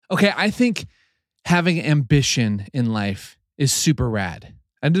Okay, I think having ambition in life is super rad.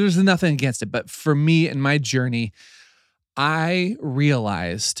 And there's nothing against it. But for me in my journey, I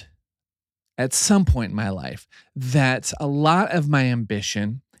realized at some point in my life that a lot of my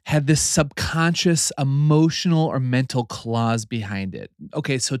ambition had this subconscious emotional or mental clause behind it.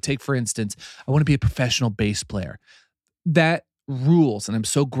 Okay, so take for instance, I want to be a professional bass player. That rules, and I'm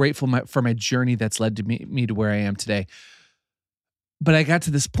so grateful for my journey that's led to me to where I am today. But I got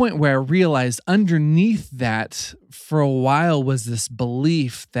to this point where I realized underneath that for a while was this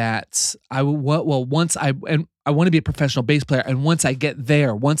belief that I want to be a professional bass player, and once I get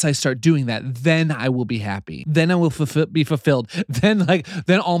there, once I start doing that, then I will be happy. Then I will be fulfilled.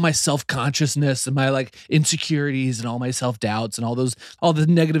 Then all my self-consciousness and my like insecurities and all my self-doubts and all the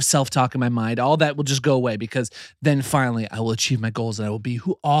negative self-talk in my mind, all that will just go away, because then finally I will achieve my goals and I will be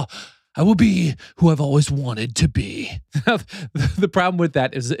who I've always wanted to be. The problem with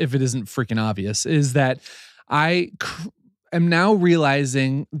that is, if it isn't freaking obvious, is that I am now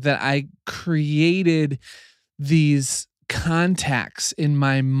realizing that I created these contacts in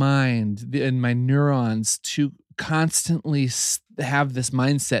my mind, in my neurons, to constantly have this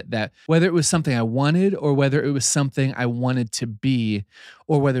mindset that whether it was something I wanted or whether it was something I wanted to be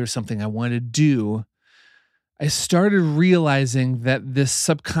or whether it was something I wanted to do, I started realizing that this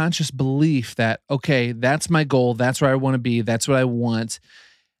subconscious belief that, okay, that's my goal, that's where I want to be, that's what I want,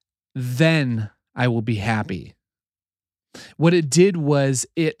 then I will be happy. What it did was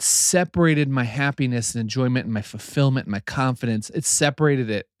it separated my happiness and enjoyment and my fulfillment and my confidence. It separated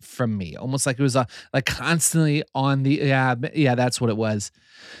it from me, almost like it was like constantly on the, yeah, that's what it was.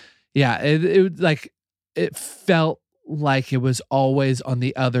 Yeah, it felt like it was always on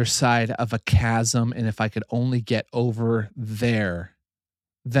the other side of a chasm, and if I could only get over there,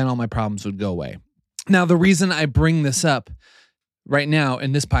 then all my problems would go away. Now, the reason I bring this up right now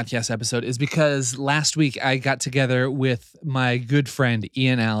in this podcast episode is because last week I got together with my good friend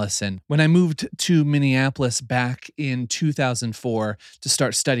Ian Allison. When I moved to Minneapolis back in 2004 to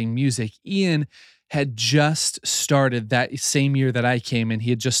start studying music, Ian had just started that same year that I came in. He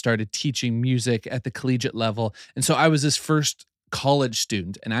had just started teaching music at the collegiate level. And so I was his first college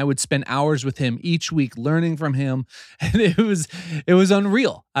student, and I would spend hours with him each week learning from him. And it was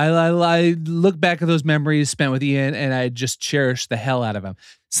unreal. I look back at those memories spent with Ian, and I just cherish the hell out of him.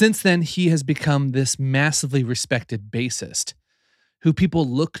 Since then, he has become this massively respected bassist who people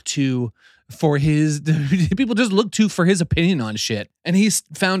look to for his opinion on shit. And he's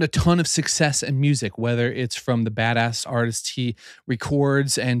found a ton of success in music, whether it's from the badass artists he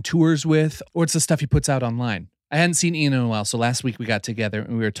records and tours with, or it's the stuff he puts out online. I hadn't seen Ian in a while, so last week we got together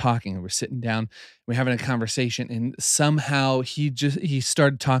and we were talking, and we're sitting down, we're having a conversation, and somehow he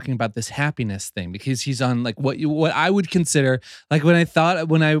started talking about this happiness thing, because he's on like what I would consider, like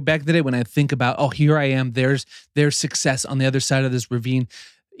back in the day when I think about, oh, here I am, there's success on the other side of this ravine.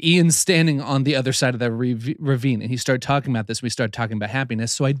 Ian's standing on the other side of that ravine, and he started talking about this. We started talking about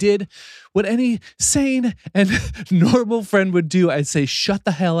happiness. So I did what any sane and normal friend would do. I'd say, shut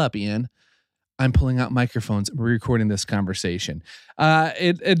the hell up, Ian. I'm pulling out microphones and we're recording this conversation.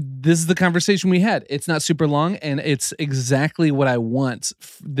 This is the conversation we had. It's not super long, and it's exactly what I want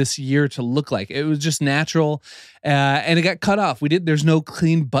this year to look like. It was just natural, and it got cut off. There's no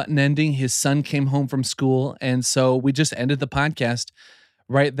clean button ending. His son came home from school, and so we just ended the podcast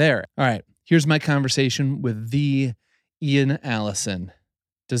right there. All right, here's my conversation with the Ian Allison.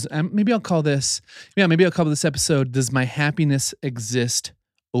 Maybe I'll call this episode, Does My Happiness Exist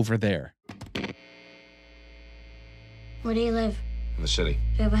Over There? Where do you live? In the city.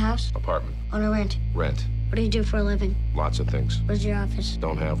 Do you have a house? Apartment. Own or rent? Rent. What do you do for a living? Lots of things. Where's your office?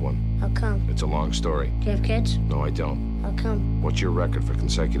 Don't have one. How come? It's a long story. Do you have kids? No, I don't. How come? What's your record for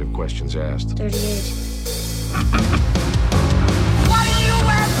consecutive questions asked? 38. What do you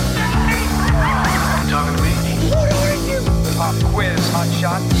have to say? You talking to me? What are you? Pop quiz, hot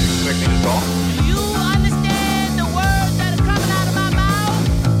shot. You expect me to talk? Do you understand the words that are coming out of my mouth?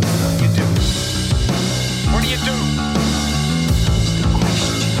 You do. What do you do? It's the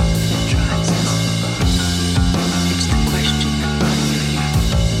question that drives us. It's the question that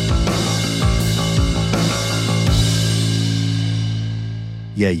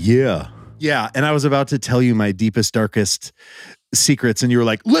Yeah. And I was about to tell you my deepest, darkest secrets, and you were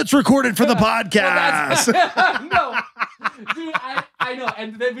like, let's record it for the podcast. No. Dude, I know.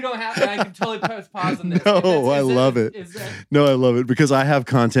 And then we don't have, and I can totally press pause on this. No, I love it. No, I love it because I have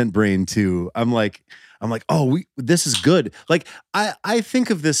content brain too. I'm like, this is good. Like I think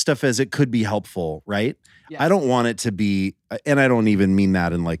of this stuff as it could be helpful, right? Yeah. I don't want it to be, and I don't even mean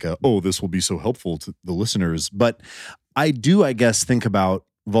that in like this will be so helpful to the listeners, but I do, I guess, think about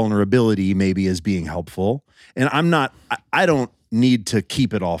vulnerability maybe as being helpful. And I don't need to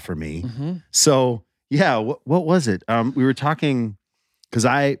keep it all for me. Mm-hmm. So yeah, what was it? We were talking, because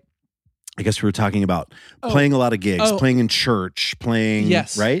I guess we were talking about playing a lot of gigs, playing in church, playing,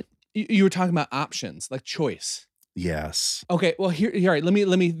 yes. right? You were talking about options, like choice. Yes. Okay, well here, all right, let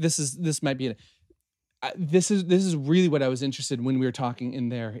me, this might be it. This is really what I was interested in when we were talking in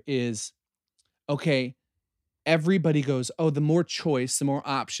there is, okay, everybody goes, oh, the more choice, the more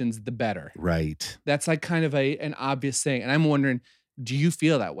options, the better. Right. That's like kind of an obvious thing. And I'm wondering, do you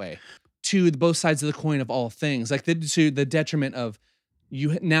feel that way? To both sides of the coin of all things, like to the detriment of you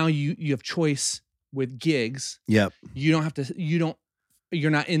have choice with gigs. Yep. You're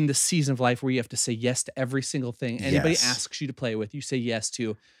not in the season of life where you have to say yes to every single thing anybody asks you to play with. You say yes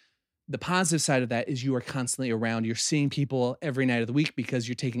to. The positive side of that is you are constantly around. You're seeing people every night of the week because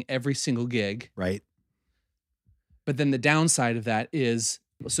you're taking every single gig. Right. But then the downside of that is,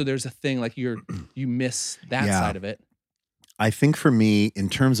 so there's a thing like you miss that side of it. I think for me, in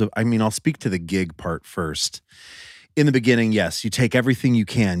terms of, I'll speak to the gig part first. In the beginning, yes, you take everything you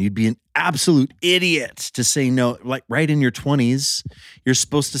can. You'd be an absolute idiot to say no. Like right in your 20s, you're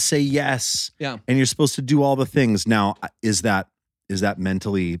supposed to say yes. Yeah. And you're supposed to do all the things. Now, is that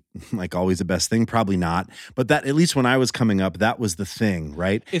mentally like always the best thing? Probably not. But that, at least when I was coming up, that was the thing,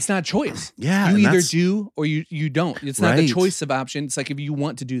 right? It's not choice. Yeah. You either do or you don't. It's not the Right. choice of option. It's like, if you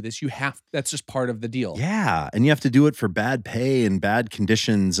want to do this, that's just part of the deal. Yeah. And you have to do it for bad pay and bad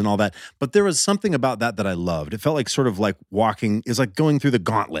conditions and all that. But there was something about that I loved. It felt like sort of like is like going through the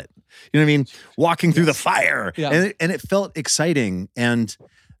gauntlet. You know what I mean? Walking through the fire. Yeah. And it felt exciting. And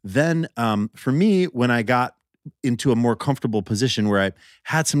then for me, when I got into a more comfortable position where I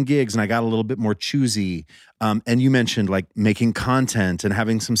had some gigs and I got a little bit more choosy. And you mentioned like making content and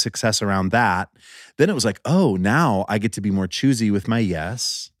having some success around that. Then it was like, oh, now I get to be more choosy with my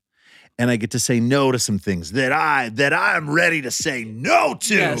yes. And I get to say no to some things that I'm ready to say no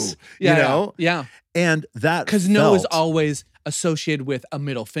to, Yes. Yeah, you know? Yeah. And that, because no is always associated with a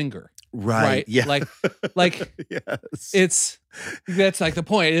middle finger. right. Yeah. Like yes. That's like the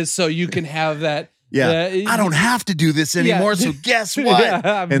point is so you can have that. Yeah. I don't have to do this anymore. So guess what?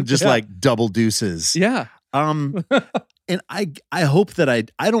 Yeah. And just like double deuces. Yeah. And I hope that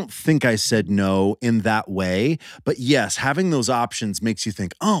I don't think I said no in that way, but yes, having those options makes you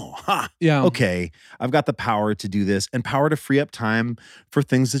think, Yeah. Okay, I've got the power to do this and power to free up time for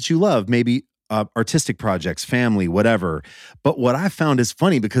things that you love, maybe artistic projects, family, whatever. But what I found is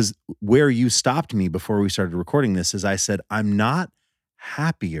funny because where you stopped me before we started recording this is I said, I'm not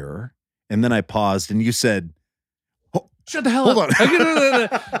happier. And then I paused and you said, shut the hell hold up.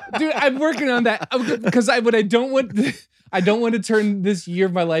 on. Dude, I'm working on that because I don't want to turn this year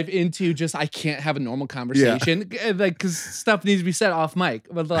of my life into just, I can't have a normal conversation. Like, cause stuff needs to be said off mic.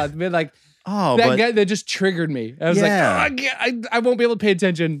 But like, guy that just triggered me. I was like, I won't be able to pay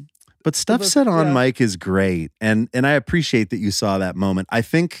attention. But stuff said on mic is great. And I appreciate that you saw that moment. I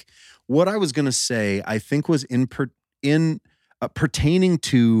think what I was going to say, was pertaining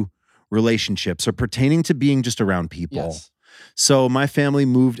to relationships or pertaining to being just around people. Yes. So my family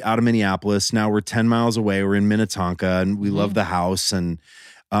moved out of Minneapolis. Now we're 10 miles away. We're in Minnetonka and we love the house and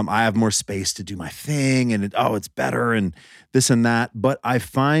I have more space to do my thing and it's better and this and that. But I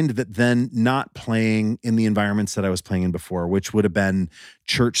find that then not playing in the environments that I was playing in before, which would have been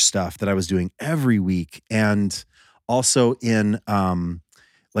church stuff that I was doing every week and also in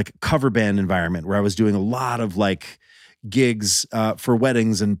like cover band environment where I was doing a lot of like gigs for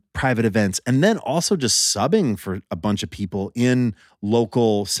weddings and private events, and then also just subbing for a bunch of people in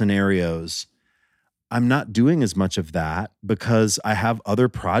local scenarios. I'm not doing as much of that because I have other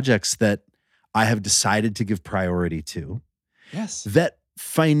projects that I have decided to give priority to. Yes. That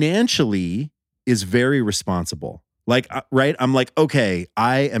financially is very responsible. Like, right? I'm like, okay,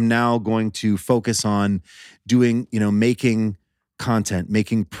 I am now going to focus on doing, making content,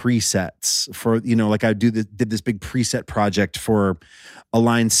 making presets for, like I did this big preset project for a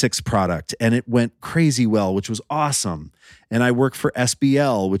Line 6 product and it went crazy well, which was awesome. And I work for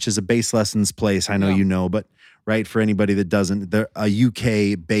SBL, which is a bass lessons place. I know but right, for anybody that doesn't, they're a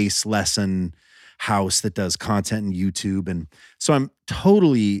UK bass lesson house that does content on YouTube. And so I'm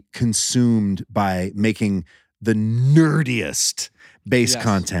totally consumed by making the nerdiest bass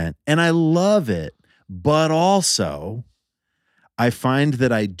content and I love it. But also I find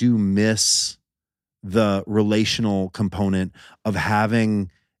that I do miss the relational component of having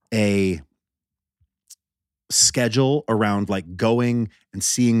a schedule around like going and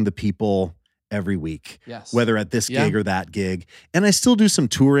seeing the people every week, whether at this gig or that gig. And I still do some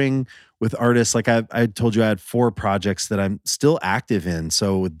touring with artists. Like I told you, I had 4 projects that I'm still active in.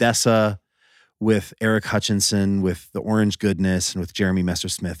 So with Dessa, with Eric Hutchinson, with the Orange Goodness, and with Jeremy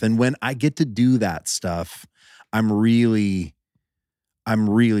Messer-Smith. And when I get to do that stuff, I'm really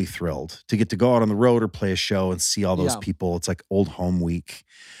thrilled to get to go out on the road or play a show and see all those people. It's like old home week.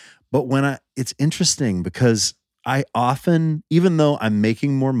 But it's interesting because I often, even though I'm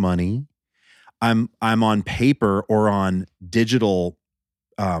making more money, I'm on paper or on digital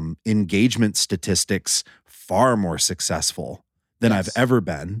engagement statistics far more successful than I've ever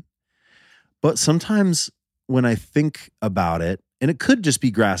been. But sometimes when I think about it, and it could just be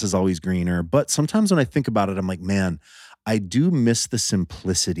grass is always greener, but sometimes when I think about it, I'm like, man, I do miss the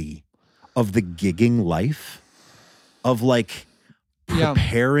simplicity of the gigging life, of like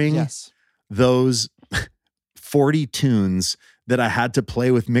preparing those 40 tunes that I had to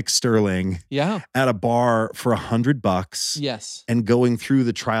play with Mick Sterling at a bar for $100. Yes. And going through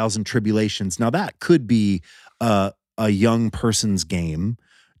the trials and tribulations. Now that could be a young person's game,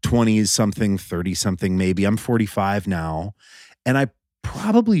 20 something, 30 something, maybe. I'm 45 now. And I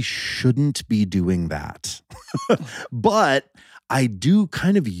probably shouldn't be doing that. But I do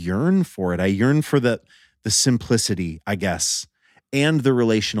kind of yearn for it. I yearn for the simplicity, I guess, and the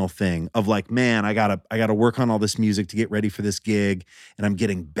relational thing of like, man, I gotta work on all this music to get ready for this gig, and I'm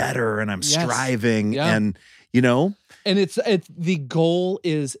getting better and I'm striving and and it's the goal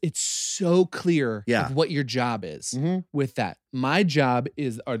is it's so clear of what your job is with that. My job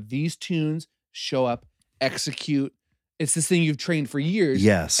are these tunes, show up, execute. It's this thing you've trained for years.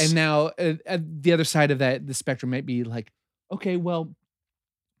 Yes. And now at the other side of that, the spectrum might be like, okay, well,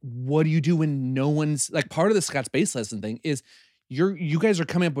 what do you do when no one's like part of the Scott's bass lesson thing is you guys are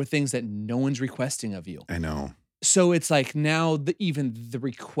coming up with things that no one's requesting of you. I know. So it's like now even the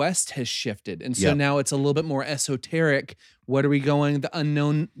request has shifted. And so now it's a little bit more esoteric. What are we going? The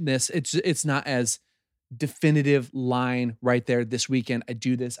unknownness. It's not as definitive line right there. This weekend, I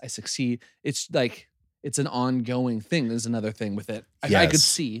do this, I succeed. It's like, it's an ongoing thing. There's another thing with it. I could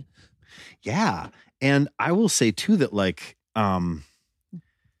see. Yeah. And I will say too that like,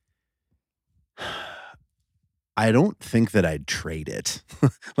 I don't think that I'd trade it.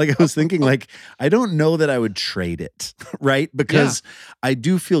 Like I was thinking like, I don't know that I would trade it, right? Because I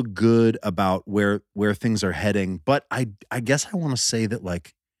do feel good about where things are heading. But I guess I want to say that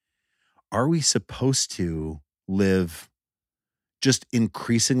like, are we supposed to live just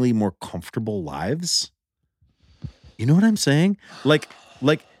increasingly more comfortable lives? You know what I'm saying? Like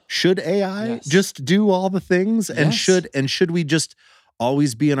should AI just do all the things? And should we just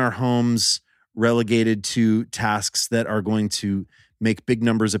always be in our homes relegated to tasks that are going to make big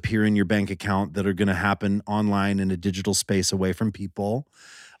numbers appear in your bank account that are going to happen online in a digital space away from people?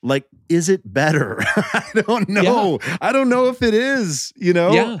 Like, is it better? I don't know. Yeah. I don't know if it is,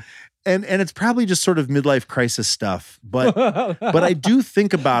 Yeah. And it's probably just sort of midlife crisis stuff, but I do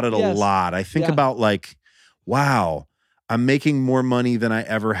think about it a lot. I think about like, wow, I'm making more money than I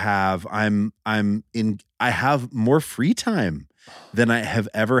ever have. I have more free time than I have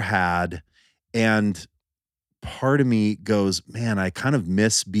ever had. And part of me goes, man, I kind of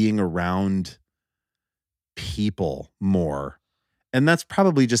miss being around people more. And that's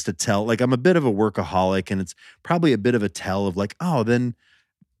probably just a tell. Like I'm a bit of a workaholic, and it's probably a bit of a tell of like, oh, then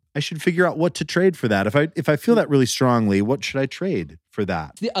I should figure out what to trade for that. If I feel that really strongly, what should I trade for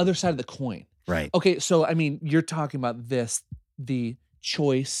that? The other side of the coin. Right. Okay, so I mean, you're talking about the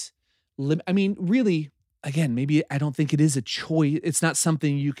choice. I mean, really, again, maybe I don't think it is a choice. It's not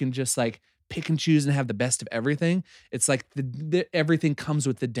something you can just like pick and choose and have the best of everything. It's like everything comes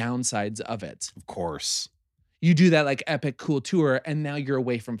with the downsides of it. Of course. You do that like epic cool tour, and now you're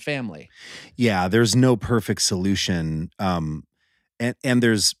away from family. Yeah, there's no perfect solution. And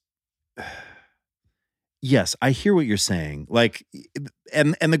there's yes, I hear what you're saying. Like,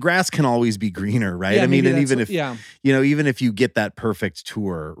 and the grass can always be greener, right? Yeah, I mean, and even even if you get that perfect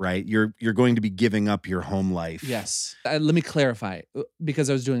tour, right, you're going to be giving up your home life. Yes. Let me clarify, because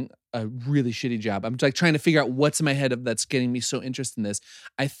I was doing a really shitty job. I'm like trying to figure out what's in my head that's getting me so interested in this.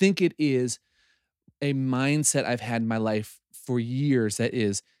 I think it is a mindset I've had in my life for years that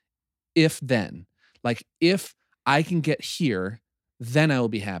is, if then, like if I can get here, then I will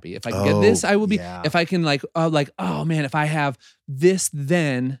be happy. If I can get this, I will be. Yeah. If I can oh man, if I have this,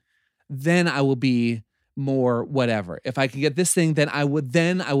 then I will be more whatever. If I could get this thing, then I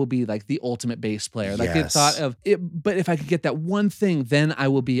will be like the ultimate bass player. Like the Yes. thought of it, but if I could get that one thing, then I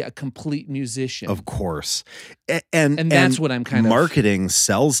will be a complete musician. Of course. And that's what I'm kind of- marketing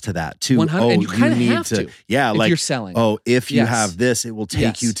sells to that too. 100 and you kind of have to. Yeah, if like you're selling. oh, if you Yes. have this, it will take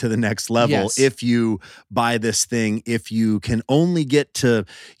Yes. you to the next level. Yes. If you buy this thing, if you can only get to,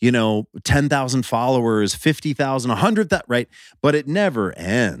 10,000 followers, 50,000, 100,000, right? But it never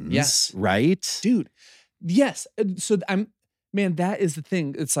ends. Yes. Right? Dude. Yes. So that is the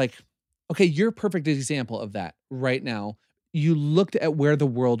thing. It's like, okay, you're a perfect example of that right now. You looked at where the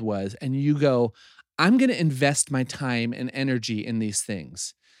world was and you go, I'm going to invest my time and energy in these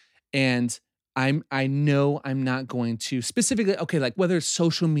things. And I know I'm not going to specifically, okay, like whether it's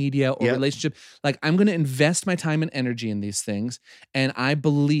social media or Yep. relationship, like I'm going to invest my time and energy in these things. And I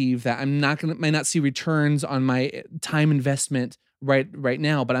believe that might not see returns on my time investment right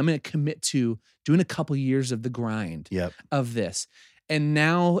now, but I'm going to commit to doing a couple years of the grind Yep. of this. And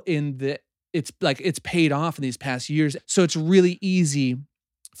now it's paid off in these past years. So it's really easy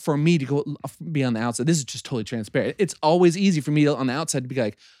for me to go be on the outside. This is just totally transparent. It's always easy for me on the outside to be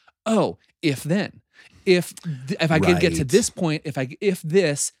like, oh, if I could get to Right. this point, if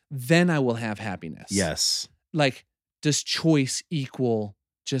this, then I will have happiness. Yes. Like, does choice equal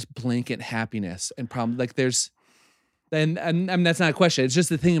just blanket happiness and problem? Like there's, and that's not a question. It's just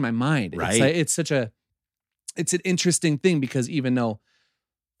the thing in my mind. Right. It's like, it's an interesting thing because even though,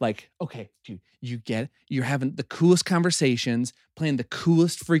 like, okay, dude, you're having the coolest conversations, playing the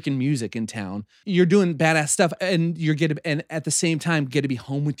coolest freaking music in town. You're doing badass stuff, and and at the same time get to be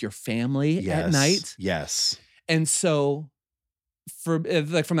home with your family Yes. at night. Yes. And so, from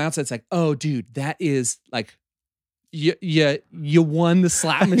the outside, it's like, oh, dude, that is like, you won the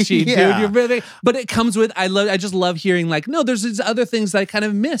slot machine, Yeah. dude. You're really, but it comes with I just love hearing like, no, there's these other things that I kind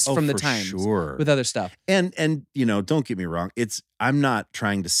of miss Oh, from the for times sure. with other stuff. And don't get me wrong. I'm not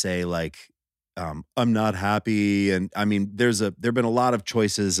trying to say like I'm not happy. And I mean, there've been a lot of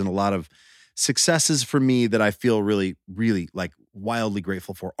choices and a lot of successes for me that I feel really, really like wildly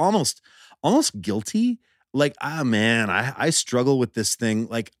grateful for. Almost guilty. Like, man, I struggle with this thing.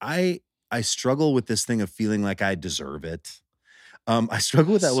 Like I struggle with this thing of feeling like I deserve it. I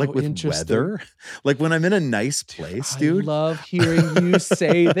struggle with that, So like with interesting. weather. Like when I'm in a nice place, dude. I love hearing you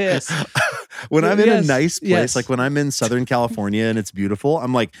say this. When I'm in a Yes, nice place, yes. like when I'm in Southern California and it's beautiful,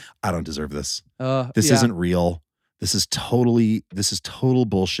 I'm like, I don't deserve this. This Yeah. isn't real. This is total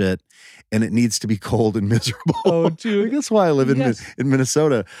bullshit, and it needs to be cold and miserable. Oh, dude. Like, that's why I live in Yes. in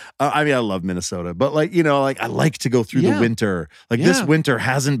Minnesota. I mean, I love Minnesota, but like I like to go through the Yeah. winter. Like this Yeah. winter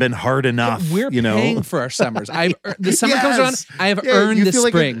hasn't been hard enough. We're you know, paying for our summers. The summer comes around. Yes. I have Yeah, earned you the feel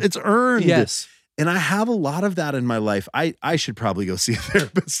spring. Like it's earned. Yes. And I have a lot of that in my life. I should probably go see a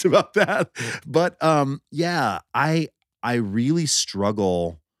therapist about that. But yeah, I really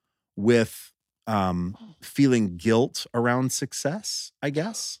struggle with feeling guilt around success, I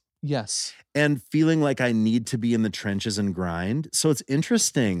guess. Yes. And feeling like I need to be in the trenches and grind. So it's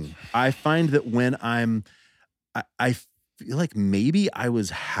interesting. I find that when I feel like maybe I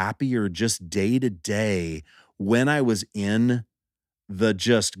was happier just day to day when I was in the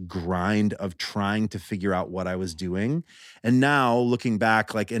just grind of trying to figure out what I was doing. And now looking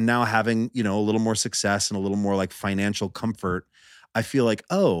back, like, and now having, a little more success and a little more like financial comfort, I feel like,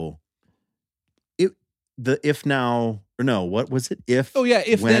 oh, if now, or no, what was it? If, Oh yeah.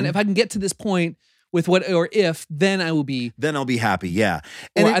 If when, then, if I can get to this point with if then I will be, then I'll be happy. Yeah.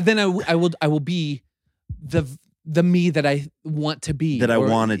 or And then I will be the me that I want to be. I or-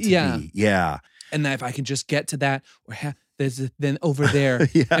 wanted to be. Yeah. And that if I can just get to that, or then over there,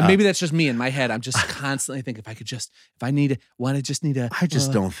 Yeah. and maybe that's just me in my head. I'm just constantly thinking, I just need to. I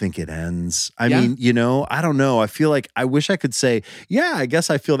just don't think it ends. I Yeah? mean, I don't know. I feel like I wish I could say, yeah, I guess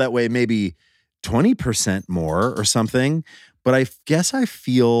I feel that way maybe 20% more or something. But I guess I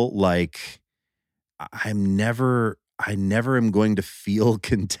feel like I never am going to feel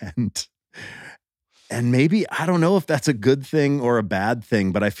content. And maybe, I don't know if that's a good thing or a bad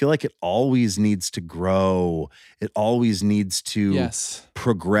thing, but I feel like it always needs to grow. It always needs to Yes.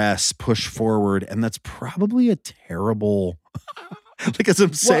 progress, push forward. And that's probably a terrible, like as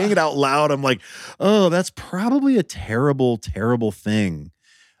I'm saying it out loud, I'm like, oh, that's probably a terrible, terrible thing.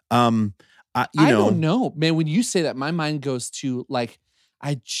 I don't know, man. When you say that, my mind goes to like,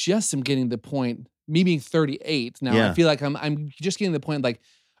 I just am getting the point. Me being 38 now, Yeah. I feel like I'm just getting the point. Like,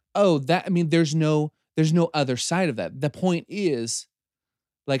 oh, that. I mean, there's no other side of that. The point is,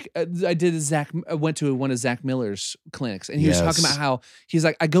 like, I went to one of Zach Miller's clinics, and he was talking Yes. about how he's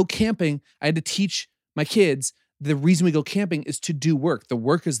like, I go camping. I had to teach my kids the reason we go camping is to do work. The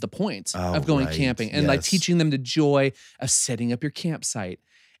work is the point of going right. camping, and like Yes. teaching them the joy of setting up your campsite.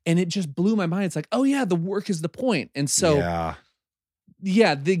 And it just blew my mind. It's like, oh yeah, the work is the point. And so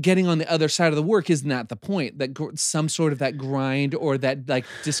yeah. the getting on the other side of the work is not the point. That some sort of that grind or that like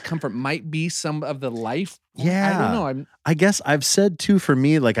discomfort might be some of the life. I don't know. I guess I've said too, for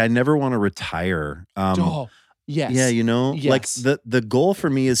me, like I never want to retire. Yes. Yeah, you know, like Yes. the goal for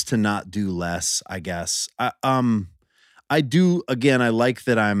me is to not do less, I guess. I do, again, I like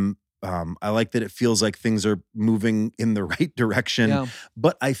that I like that it feels like things are moving in the right direction, Yeah.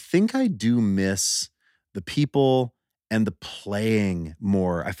 but I think I do miss the people and the playing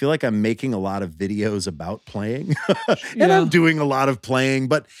more. I feel like I'm making a lot of videos about playing and I'm doing a lot of playing,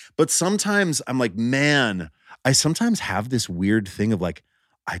 but sometimes I'm like, man, I sometimes have this weird thing of like,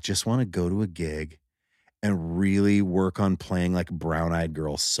 I just want to go to a gig and really work on playing like Brown Eyed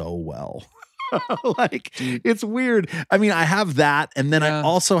Girl so well. Like, it's weird. I mean, I have that. And then I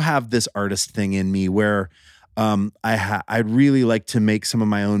also have this artist thing in me where I'd really like to make some of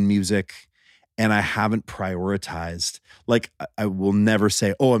my own music, and I haven't prioritized. Like, I will never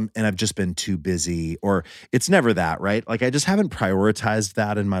say, and I've just been too busy, or it's never that, right? Like, I just haven't prioritized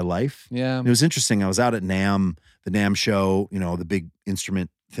that in my life. Yeah. And it was interesting. I was out at NAMM, the NAMM show, you know, the big instrument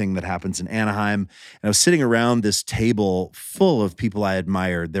thing that happens in Anaheim. And I was sitting around this table full of people I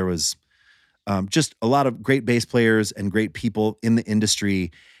admired. There was just a lot of great bass players and great people in the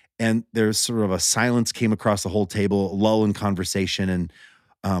industry. And there's sort of a silence came across the whole table, a lull in conversation.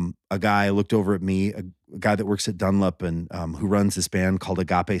 And a guy looked over at me, a guy that works at Dunlop and who runs this band called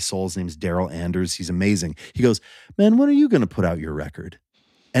Agape Soul. His name's Daryl Anders. He's amazing. He goes, man, when are you going to put out your record?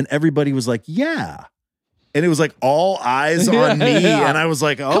 And everybody was like, yeah. And it was like all eyes on me. Yeah. And I was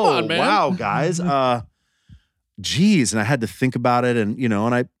like, Come on, man. wow, guys. Geez. And I had to think about it. And, you know,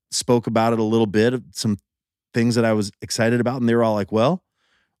 and I spoke about it a little bit of some things that I was excited about. And they were all like, well,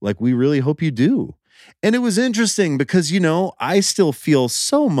 like, we really hope you do. And it was interesting because, you know, I still feel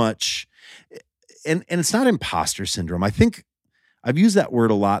so much, and it's not imposter syndrome. I think I've used that word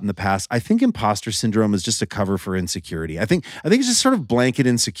a lot in the past. I think imposter syndrome is just a cover for insecurity. I think it's just sort of blanket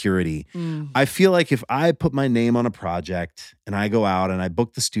insecurity. I feel like if I put my name on a project and I go out and I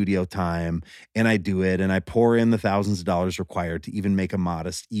book the studio time and I do it and I pour in the thousands of dollars required to even make a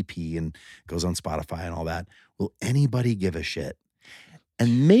modest EP and it goes on Spotify and all that, will anybody give a shit?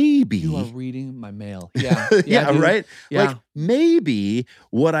 And maybe You are reading my mail. Yeah. yeah, dude. right? Yeah. Like, maybe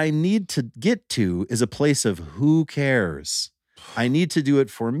what I need to get to is a place of who cares. I need to do it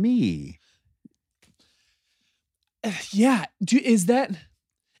for me. Yeah. That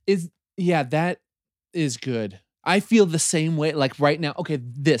is good. I feel the same way. Like right now, okay,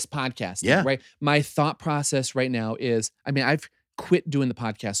 this podcast, Yeah. right? My thought process right now is, I mean, I've quit doing the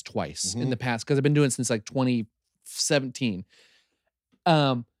podcast twice in the past because I've been doing it since like 2017.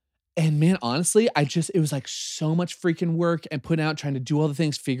 And man, honestly, it was like so much freaking work and putting out, trying to do all the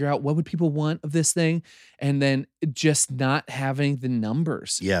things, figure out what would people want of this thing. And then just not having the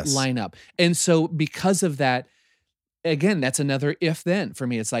numbers line up. And so because of that, again, that's another if then for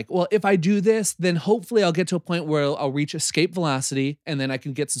me. It's like, well, if I do this, then hopefully I'll get to a point where I'll reach escape velocity and then I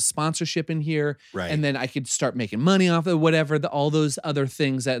can get some sponsorship in here. Right. And then I could start making money off of whatever, all those other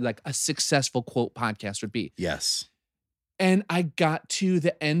things that like a successful quote podcast would be. Yes. And I got to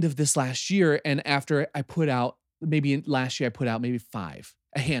the end of this last year. And after I put out, last year I put out maybe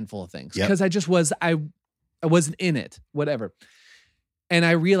a handful of things. Yep. Because I wasn't in it, whatever. And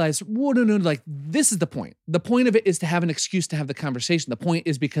I realized, whoa, no, like this is the point. The point of it is to have an excuse to have the conversation. The point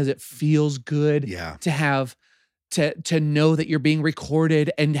is because it feels good to have, to know that you're being recorded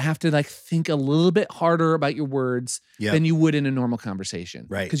and have to like think a little bit harder about your words than you would in a normal conversation.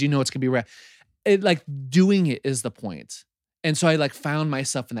 Right. Because you know it's gonna be like doing it is the point. And so I like found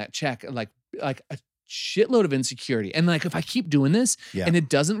myself in that check, like a shitload of insecurity. And like, if I keep doing this and it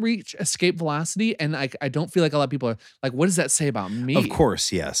doesn't reach escape velocity and I don't feel like a lot of people are like, what does that say about me? Of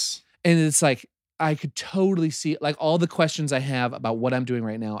course, yes. And it's like, I could totally see like all the questions I have about what I'm doing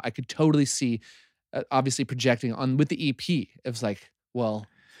right now. I could totally see obviously projecting on with the EP. It was like, well,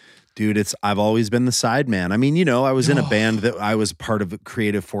 dude, I've always been the side man. I mean, you know, I was in a band that I was part of a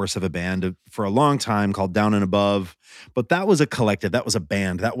creative force of a band for a long time called Down and Above, but that was a collective. That was a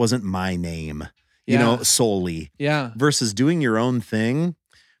band. That wasn't my name, you know, solely. Yeah. Versus doing your own thing,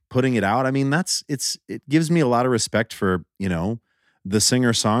 putting it out. I mean, it gives me a lot of respect for, you know, the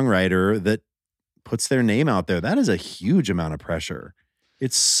singer-songwriter that puts their name out there. That is a huge amount of pressure.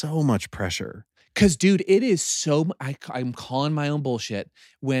 It's so much pressure. Cause dude, it is so, I'm calling my own bullshit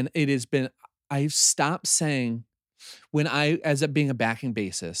when it has been, I've stopped saying as being a backing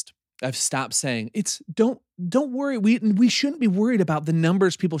bassist, I've stopped saying don't worry. We shouldn't be worried about the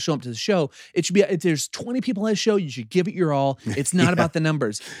numbers people show up to the show. It should be, if there's 20 people at a show, you should give it your all. It's not about the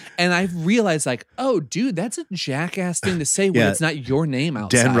numbers. And I've realized like, oh, dude, that's a jackass thing to say when it's not your name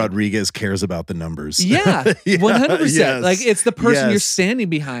outside. Dan Rodriguez cares about the numbers. Yeah, 100%. Yes. Like it's the person you're Yes. standing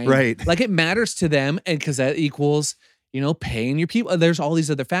behind. Right. Like it matters to them, and because that equals, paying your people. There's all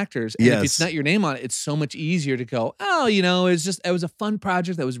these other factors. And if it's Yes. not your name on it, it's so much easier to go, oh, it was a fun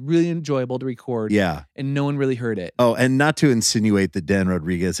project that was really enjoyable to record. Yeah. And no one really heard it. Oh, and not to insinuate that Dan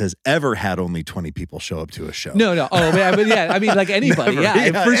Rodriguez has ever had only 20 people show up to a show. No. Oh, man, but yeah, I mean, like anybody. Never.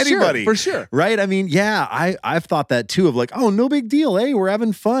 Yeah, for anybody. sure. For sure. Right? I mean, yeah, I've thought that too of like, oh, no big deal. Hey, we're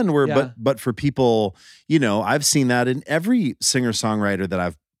having fun. But for people, I've seen that in every singer-songwriter that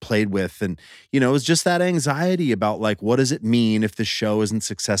I've played with. And, it's just that anxiety about like, what does it mean if the show isn't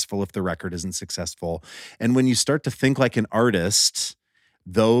successful, if the record isn't successful? And when you start to think like an artist,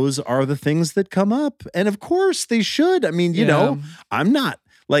 those are the things that come up. And of course they should. I mean, I'm not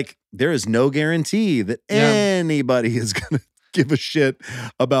like, there is no guarantee that anybody is going to give a shit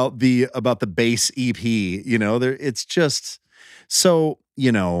about the bass EP, it's just so,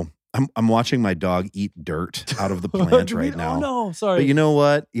 I'm watching my dog eat dirt out of the plant right now. Oh no, sorry. But you know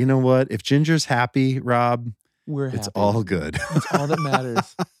what? If Ginger's happy, Rob, We're happy. it's all good. That's all that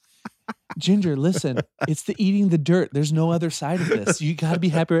matters. Ginger, listen, it's the eating the dirt. There's no other side of this. You got to be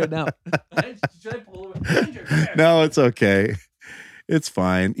happy right now. Should I pull away? Ginger, come here. No, it's okay. It's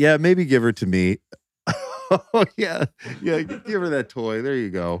fine. Yeah, maybe give her to me. Oh, yeah. Yeah, give her that toy. There you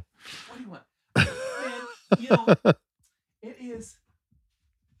go. What do you want? Man, it is.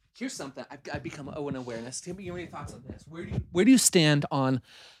 Here's something. I've become an awareness. Give me your thoughts on this. Where do you stand on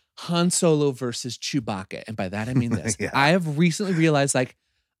Han Solo versus Chewbacca? And by that I mean this. Yeah. I have recently realized, like,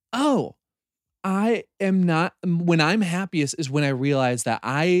 oh, I am not. When I'm happiest is when I realize that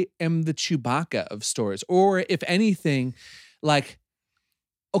I am the Chewbacca of stories, or if anything, like,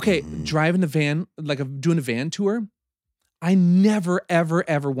 okay, driving the van, like doing a van tour. I never, ever,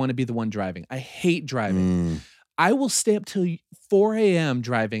 ever want to be the one driving. I hate driving. I will stay up till 4 a.m.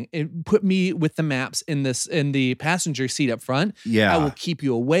 driving and put me with the maps in the passenger seat up front. Yeah. I will keep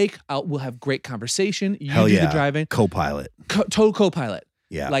you awake. We'll have great conversation. You Hell do yeah. the driving. Co-pilot. Total co-pilot.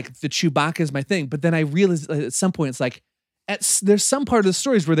 Yeah. Like the Chewbacca is my thing. But then I realized at some point, it's like, there's some part of the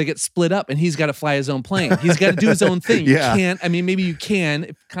stories where they get split up and he's got to fly his own plane. He's got to do his own thing. Yeah. You can't, I mean, maybe you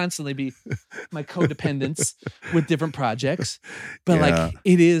can constantly be my codependence with different projects, but like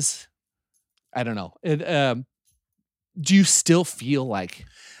it is, I don't know. Do you still feel like,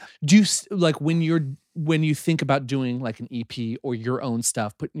 when you think about doing like an EP or your own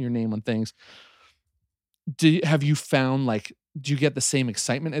stuff, putting your name on things, have you found like, do you get the same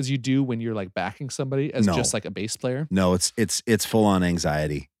excitement as you do when you're like backing somebody as just like a bass player? No, it's full on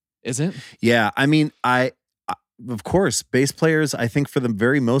anxiety. Is it? Yeah. I mean, I of course, bass players, I think for the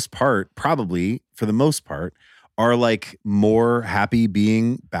very most part, probably for the most part, are like more happy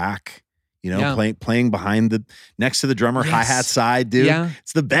being back, playing behind next to the drummer, Yes. hi-hat side, dude. Yeah.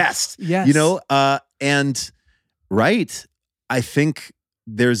 It's the best. Yes. And right, I think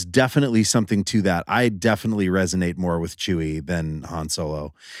there's definitely something to that. I definitely resonate more with Chewie than Han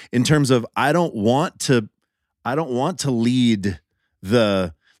Solo in terms of I don't want to lead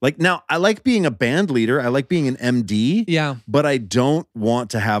the, like, now I like being a band leader. I like being an MD. Yeah. But I don't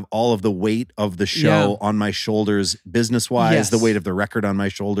want to have all of the weight of the show on my shoulders business-wise, Yes. the weight of the record on my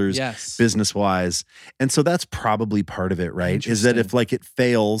shoulders Yes. business-wise. And so that's probably part of it, right? Is that if Interesting. like it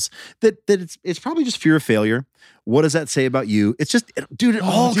fails, that it's probably just fear of failure. What does that say about you? It's just, dude, it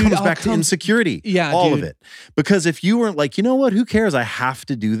all comes back to insecurity. Yeah, all dude. of it. Because if you weren't like, you know what, who cares? I have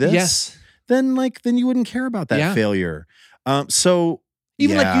to do this. Yes. Then you wouldn't care about that failure. So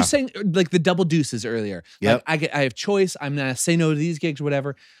Even like you saying like the double deuces earlier. Yep. Like I have choice. I'm gonna say no to these gigs,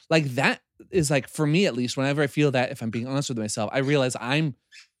 whatever. Like that is like, for me at least, whenever I feel that, if I'm being honest with myself, I realize I'm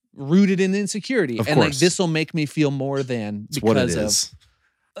rooted in insecurity. Of and like course. this will make me feel more than It's what it because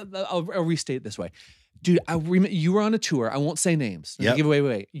of I'll restate it this way. Dude, I remember you were on a tour. I won't say names. Yep. Give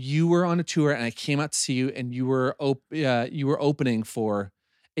away. You were on a tour, and I came out to see you, and you were opening for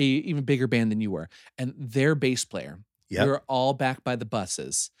a even bigger band than you were, and their bass player. Yep. We were all back by the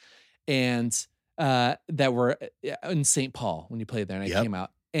buses, and that were in St. Paul when you played there, and I came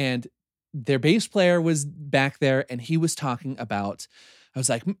out, and their bass player was back there, and he was talking about. I was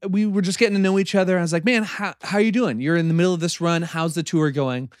like, we were just getting to know each other. I was like, man, how are you doing? You're in the middle of this run. How's the tour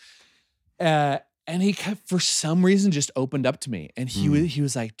going? And he kept, for some reason, just opened up to me. And he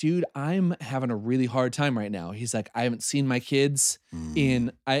was like, dude, I'm having a really hard time right now. He's like, I haven't seen my kids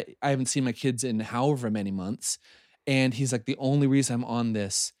I haven't seen my kids in however many months. And he's like, the only reason I'm on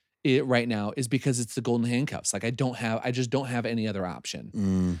this it right now is because it's the golden handcuffs. Like I just don't have any other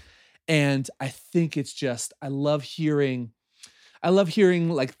option. And I think it's just, I love hearing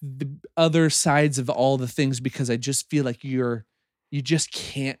like the other sides of all the things, because I just feel like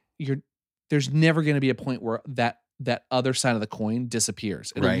there's never going to be a point where that other side of the coin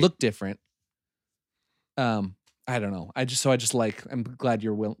disappears. It'll look different. I don't know. I'm glad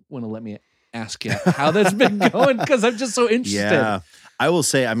you're willing to let me ask you how that's been going, because I'm just so interested. Yeah. I will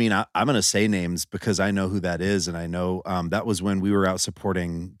say, I mean, I'm going to say names because I know who that is. And I know that was when we were out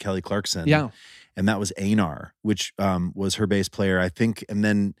supporting Kelly Clarkson. Yeah. And that was Einar, which was her bass player, I think. And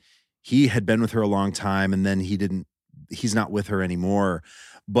then he had been with her a long time, and then he's not with her anymore.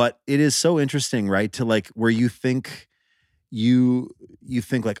 But it is so interesting, right? To like where you think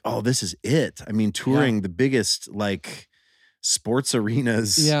like, oh, this is it. I mean, touring the biggest like sports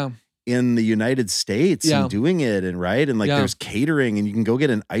arenas in the United States and doing it, and like there's catering, and you can go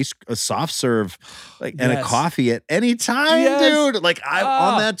get a soft serve like and a coffee at any time, dude. Like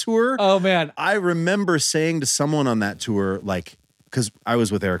on that tour. Oh man. I remember saying to someone on that tour, like, because I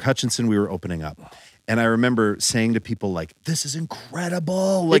was with Eric Hutchinson, we were opening up. And I remember saying to people, like, this is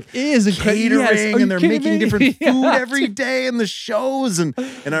incredible. Like, it is incredible. Catering, and they're making different food every day in the shows. And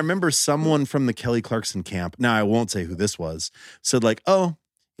I remember someone from the Kelly Clarkson camp, now I won't say who this was, said like, oh,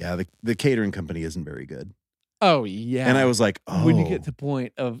 yeah, the catering company isn't very good. Oh, yeah. And I was like, oh. When you get to the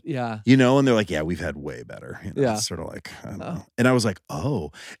point of, You know, and they're like, yeah, we've had way better. You know, it's sort of like, I don't know. And I was like,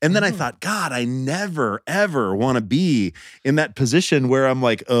 oh. And then I thought, God, I never, ever want to be in that position where I'm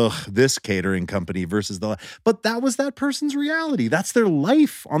like, ugh, this catering company versus but that was that person's reality. That's their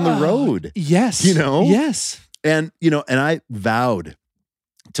life on the road. Yes. You know? Yes. And, you know, and I vowed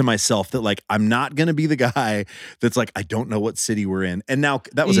to myself that like, I'm not going to be the guy that's like, I don't know what city we're in. And now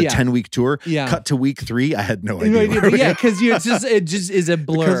that was a 10-week tour. Cut to week 3. I had no idea. Because it just is a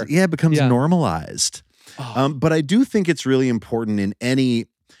blur. Because, it becomes normalized. But I do think it's really important in any,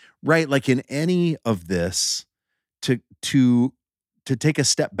 like in any of this to take a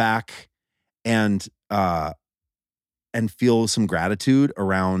step back and feel some gratitude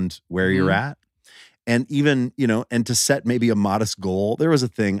around where you're at. And even, you know, and to set maybe a modest goal. There was a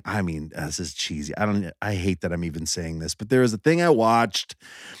thing, I mean, this is cheesy. I hate that I'm even saying this, but there was a thing I watched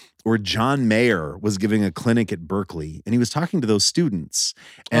where John Mayer was giving a clinic at Berkeley, and he was talking to those students.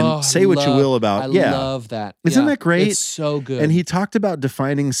 And say what you will about, I love that. Isn't that great? It's so good. And he talked about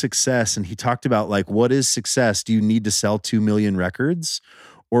defining success, and he talked about like, what is success? Do you need to sell 2 million records?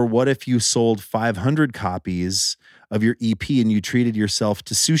 Or what if you sold 500 copies of your EP and you treated yourself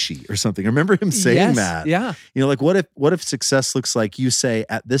to sushi or something? I remember him saying that. Yeah. You know, like what if success looks like you say,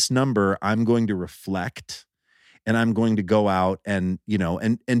 at this number, I'm going to reflect and I'm going to go out and, you know,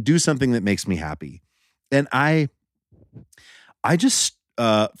 and do something that makes me happy. And I just,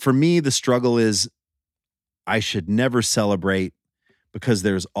 for me, the struggle is I should never celebrate because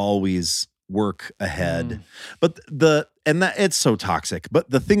there's always work ahead. But that it's so toxic.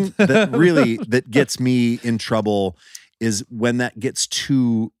 But the thing that really that gets me in trouble is when that gets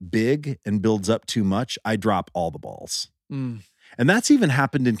too big and builds up too much, I drop all the balls. And that's even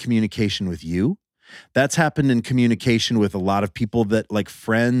happened in communication with you. That's happened in communication with a lot of people that like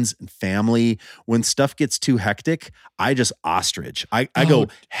friends and family. When stuff gets too hectic, I just ostrich. I go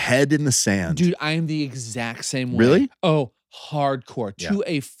head in the sand. Dude, I am the exact same way. Really? Oh, hardcore to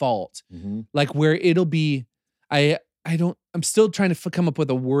a fault. Like where it'll be, I'm still trying to come up with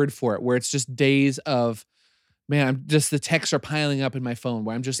a word for it, where it's just days of, man, I'm just, the texts are piling up in my phone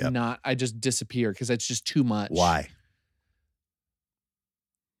where I'm just I just disappear because it's just too much. Why?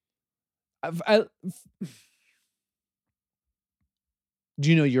 Do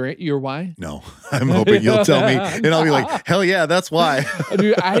you know your why? No, I'm hoping you'll tell me, and I'll be like, hell yeah, that's why.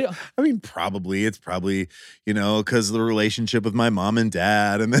 Dude, I mean, it's probably, you know, because of the relationship with my mom and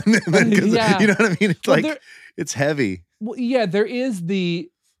dad, and then you know what I mean? It's like, it's heavy. Well, yeah, there is the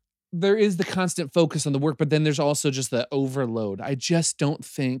constant focus on the work, but then there's also just the overload. I just don't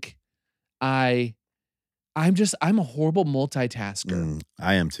think I'm a horrible multitasker.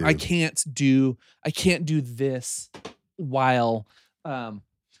 I am too. I can't do this while I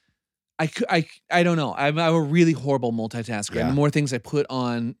don't know. I'm a really horrible multitasker. And the more things I put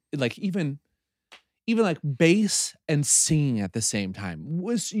on, like even like bass and singing at the same time,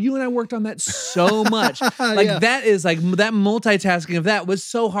 you and I worked on that so much. Like that is like that multitasking of that was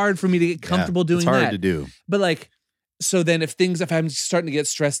so hard for me to get comfortable doing that. It's hard to do. But like, so then if I'm starting to get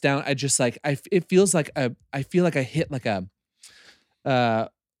stressed down, I just like, it feels like I feel like I hit like a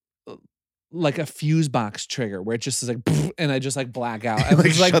fuse box trigger where it just is like, and I just like black out. I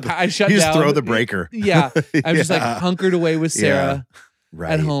was like, I shut down. You just throw the breaker. Yeah. I'm just like hunkered away with Sarah.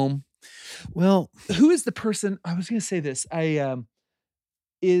 Right. at home. Well, Who is the person? I was going to say this. I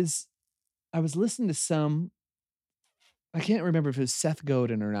was listening to I can't remember if it was Seth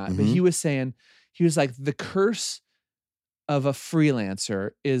Godin or not, but he was saying, he was like, the curse of a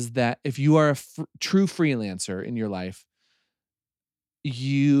freelancer is that if you are a true freelancer in your life,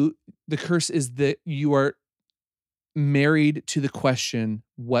 the curse is that you are married to the question,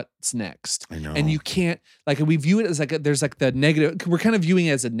 what's next? I know. And you can't, like, we view it as like, there's like the negative, we're kind of viewing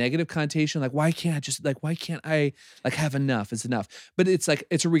it as a negative connotation. Like, why can't I like have enough? It's enough. But it's like,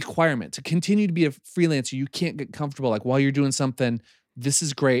 it's a requirement to continue to be a freelancer. You can't get comfortable. Like, while you're doing something, this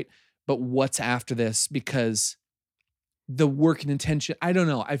is great, but what's after this? Because the work and intention, I don't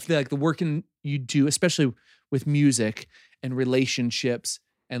know. I feel like the work you do, especially with music and relationships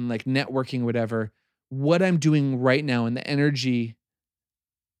and like networking, whatever, what I'm doing right now and the energy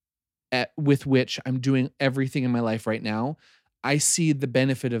with which I'm doing everything in my life right now, I see the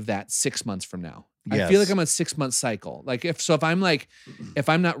benefit of that 6 months from now. I feel like I'm a 6 month cycle. Like if I'm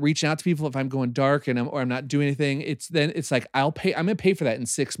not reaching out to people, if I'm going dark or I'm not doing anything, it's like I'm going to pay for that in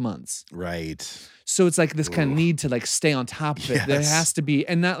 6 months. Right. So it's like this kind of need to like stay on top of it. Yes. There has to be,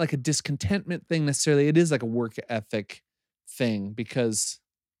 and not like a discontentment thing necessarily. It is like a work ethic thing because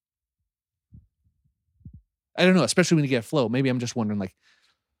I don't know, especially when you get flow. Maybe I'm just wondering, like,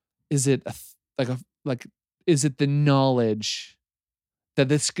 is it is it the knowledge that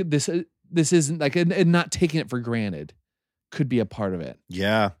this isn't like, and not taking it for granted could be a part of it.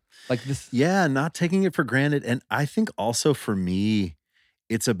 Yeah. Like this. Yeah, not taking it for granted. And I think also for me,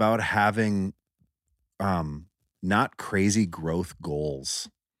 it's about having not crazy growth goals.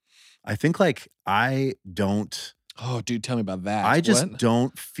 I think like I don't. Oh, dude, tell me about that. I just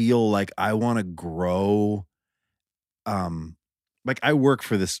don't feel like I want to grow. Like I work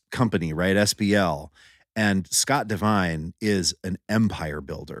for this company, right? SBL, and Scott Devine is an empire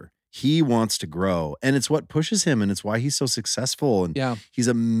builder. He wants to grow, and it's what pushes him, and it's why he's so successful. And he's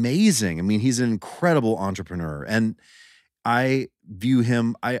amazing. I mean, he's an incredible entrepreneur, and I view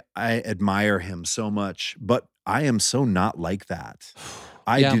him, I admire him so much, but I am so not like that.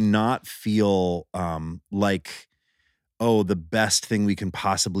 I do not feel like, oh, the best thing we can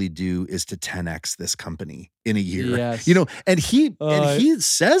possibly do is to 10x this company in a year. Yes. You know, and he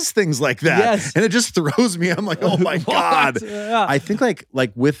says things like that. Yes. And it just throws me. I'm like, oh my God. Yeah. I think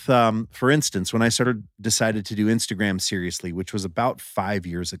like with for instance, when I decided to do Instagram seriously, which was about 5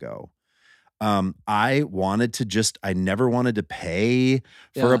 years ago, I never wanted to pay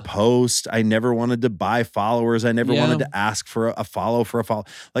for a post. I never wanted to buy followers. I never wanted to ask for a follow for a follow.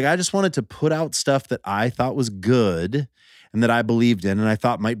 Like I just wanted to put out stuff that I thought was good and that I believed in and I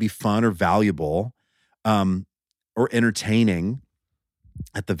thought might be fun or valuable, or entertaining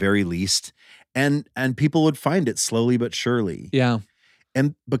at the very least. And people would find it slowly but surely. Yeah.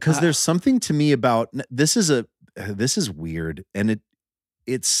 And because there's something to me about this is weird. And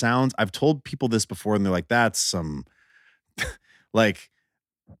it sounds, I've told people this before and they're like, that's some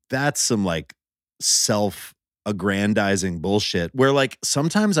self-aggrandizing bullshit where like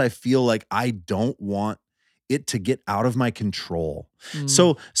sometimes I feel like I don't want it to get out of my control.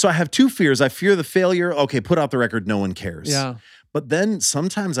 So I have two fears. I fear the failure. Okay, put out the record. No one cares. Yeah. But then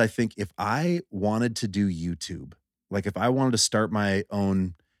sometimes I think if I wanted to do YouTube, like if I wanted to start my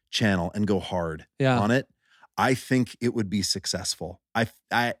own channel and go hard on it, I think it would be successful.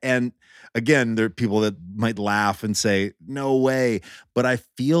 And again, there are people that might laugh and say, no way. But I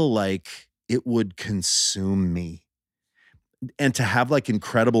feel like it would consume me. And to have like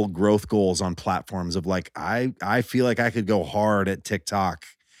incredible growth goals on platforms of like, I feel like I could go hard at TikTok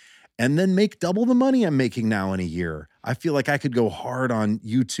and then make double the money I'm making now in a year. I feel like I could go hard on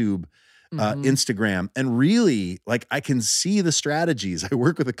YouTube, Instagram, and really like I can see the strategies. I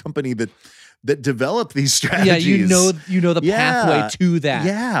work with a company that develop these strategies. Yeah, you know the pathway to that.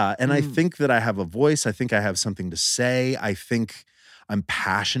 Yeah, and I think that I have a voice. I think I have something to say. I think I'm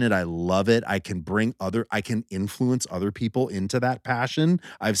passionate. I love it. I can influence other people into that passion.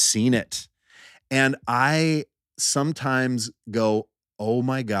 I've seen it. And I sometimes go, oh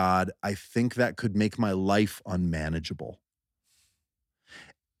my God, I think that could make my life unmanageable.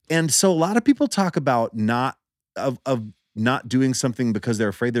 And so a lot of people talk about not doing something because they're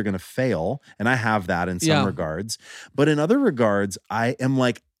afraid they're going to fail. And I have that in some regards. But in other regards, I am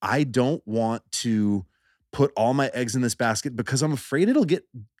like, I don't want to put all my eggs in this basket because I'm afraid it'll get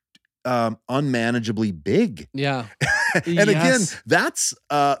unmanageably big. Yeah. And again, that's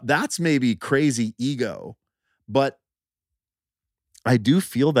maybe crazy ego. But I do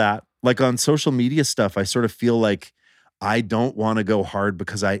feel that like on social media stuff, I sort of feel like I don't want to go hard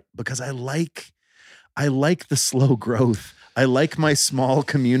because I like the slow growth. I like my small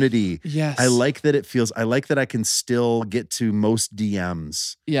community. Yes. I like that I like that I can still get to most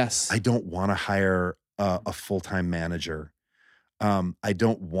DMs. Yes. I don't want to hire a full-time manager. I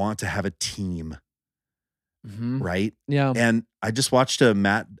don't want to have a team. Mhm. Right. Yeah. And I just watched a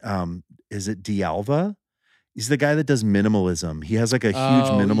Matt, is it D'Alva? He's the guy that does minimalism. He has like a huge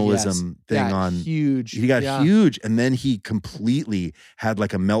minimalism thing Got on. huge. He got Yeah. huge. And then he completely had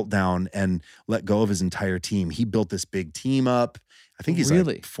like a meltdown and let go of his entire team. He built this big team up. I think he's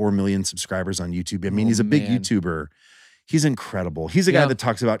Really? like 4 million subscribers on YouTube. I mean, Oh, he's a big man. YouTuber. He's incredible. He's a guy Yeah. that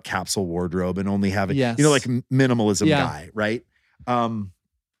talks about capsule wardrobe and only having, Yes. like minimalism Yeah. guy, right?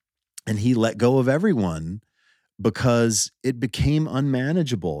 And he let go of everyone because it became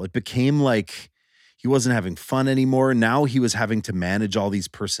unmanageable. It became like he wasn't having fun anymore. Now he was having to manage all these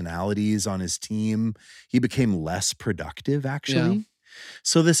personalities on his team. He became less productive, actually. Yeah.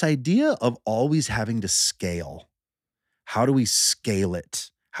 So this idea of always having to scale, how do we scale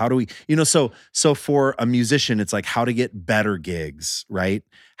it? How do we, so for a musician, it's like how to get better gigs, right?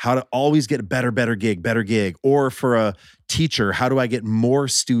 How to always get a better gig. Or for a teacher, how do I get more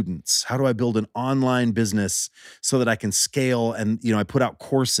students? How do I build an online business so that I can scale? And, I put out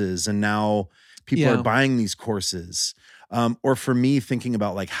courses and now people Yeah. are buying these courses. Or for me, thinking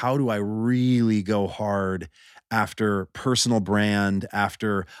about like, how do I really go hard after personal brand,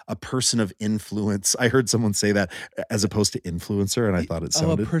 after a person of influence? I heard someone say that as opposed to influencer, and I thought it Oh,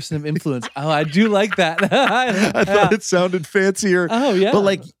 sounded. a person of influence. Oh, I do like that. I thought it sounded fancier. Oh, yeah. But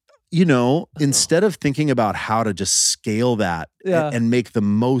like, instead of thinking about how to just scale that Yeah. and make the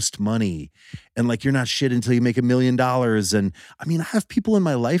most money, and like you're not shit until you make $1 million. And I mean, I have people in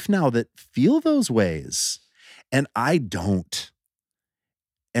my life now that feel those ways, and I don't.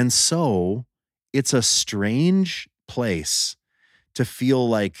 And so it's a strange place to feel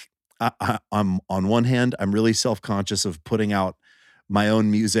like I'm on one hand, I'm really self-conscious of putting out my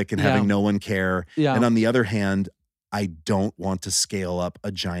own music and having Yeah. no one care. Yeah. And on the other hand, I don't want to scale up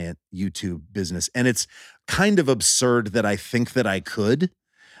a giant YouTube business. And it's kind of absurd that I think that I could,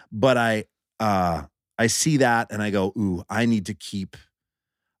 but I see that and I go, ooh, I need to keep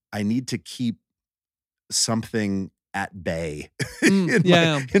something at bay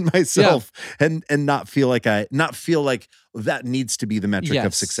in myself and not feel like that needs to be the metric of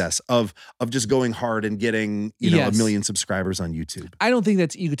Yes. success of just going hard and getting, Yes. 1 million subscribers on YouTube. I don't think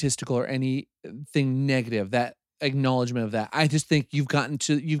that's egotistical or anything negative. That acknowledgement of that. I just think you've gotten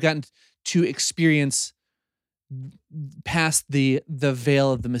to experience past the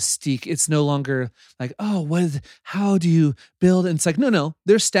veil of the mystique. It's no longer like, oh, how do you build? And it's like, no,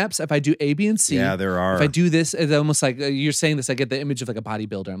 there's steps. If I do A, B, and C, Yeah, there are. if I do this, it's almost like you're saying this. I get the image of like a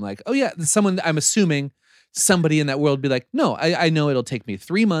bodybuilder. I'm like, oh yeah, someone. I'm assuming somebody in that world would be like, no, I know it'll take me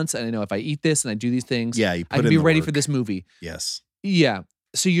 3 months, and I know if I eat this and I do these things, Yeah, you I put can in be the ready work. for this movie. Yes. Yeah.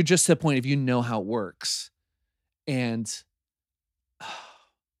 So you're just to the point if you know how it works. And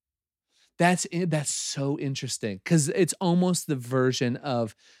that's so interesting because it's almost the version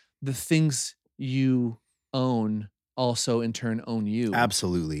of the things you own also in turn own you.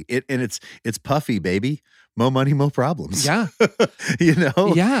 Absolutely. It's puffy, baby. Mo money, mo problems. Yeah.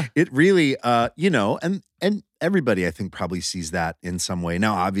 Yeah. It really, and everybody I think probably sees that in some way.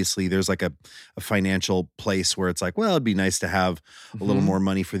 Now, obviously there's like a financial place where it's like, well, it'd be nice to have a little Mhm. more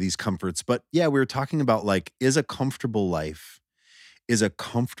money for these comforts. But yeah, we were talking about like, is a comfortable life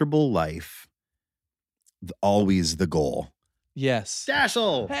always the goal? Yes.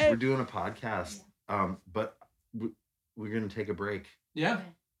 Dashel, Hey. we're doing a podcast, but we're going to take a break. Yeah.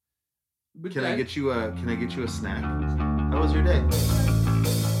 Can I get you a snack? How was your day?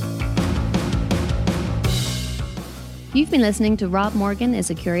 You've been listening to Rob Morgan is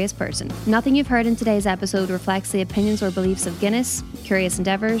a Curious Person. Nothing you've heard in today's episode reflects the opinions or beliefs of Guinness, Curious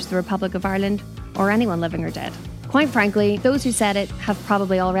Endeavours, the Republic of Ireland, or anyone living or dead. Quite frankly, those who said it have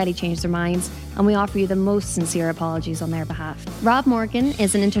probably already changed their minds, and we offer you the most sincere apologies on their behalf. Rob Morgan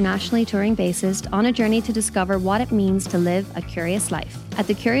is an internationally touring bassist on a journey to discover what it means to live a curious life. At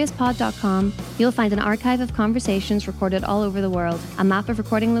thecuriouspod.com, you'll find an archive of conversations recorded all over the world, a map of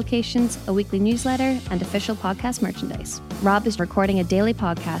recording locations, a weekly newsletter, and official podcast merchandise. Rob is recording a daily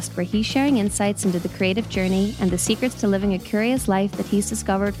podcast where he's sharing insights into the creative journey and the secrets to living a curious life that he's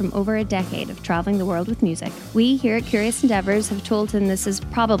discovered from over a decade of traveling the world with music. We here at Curious Endeavours have told him this is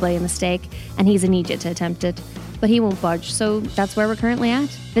probably a mistake and he's an idiot to attempt it, but he won't budge, so that's where we're currently at.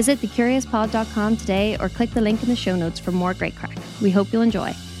 Visit thecuriouspod.com today or click the link in the show notes for more great crack. We hope you'll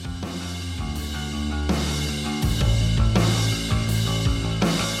enjoy.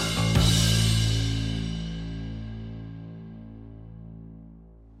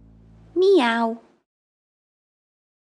 Meow.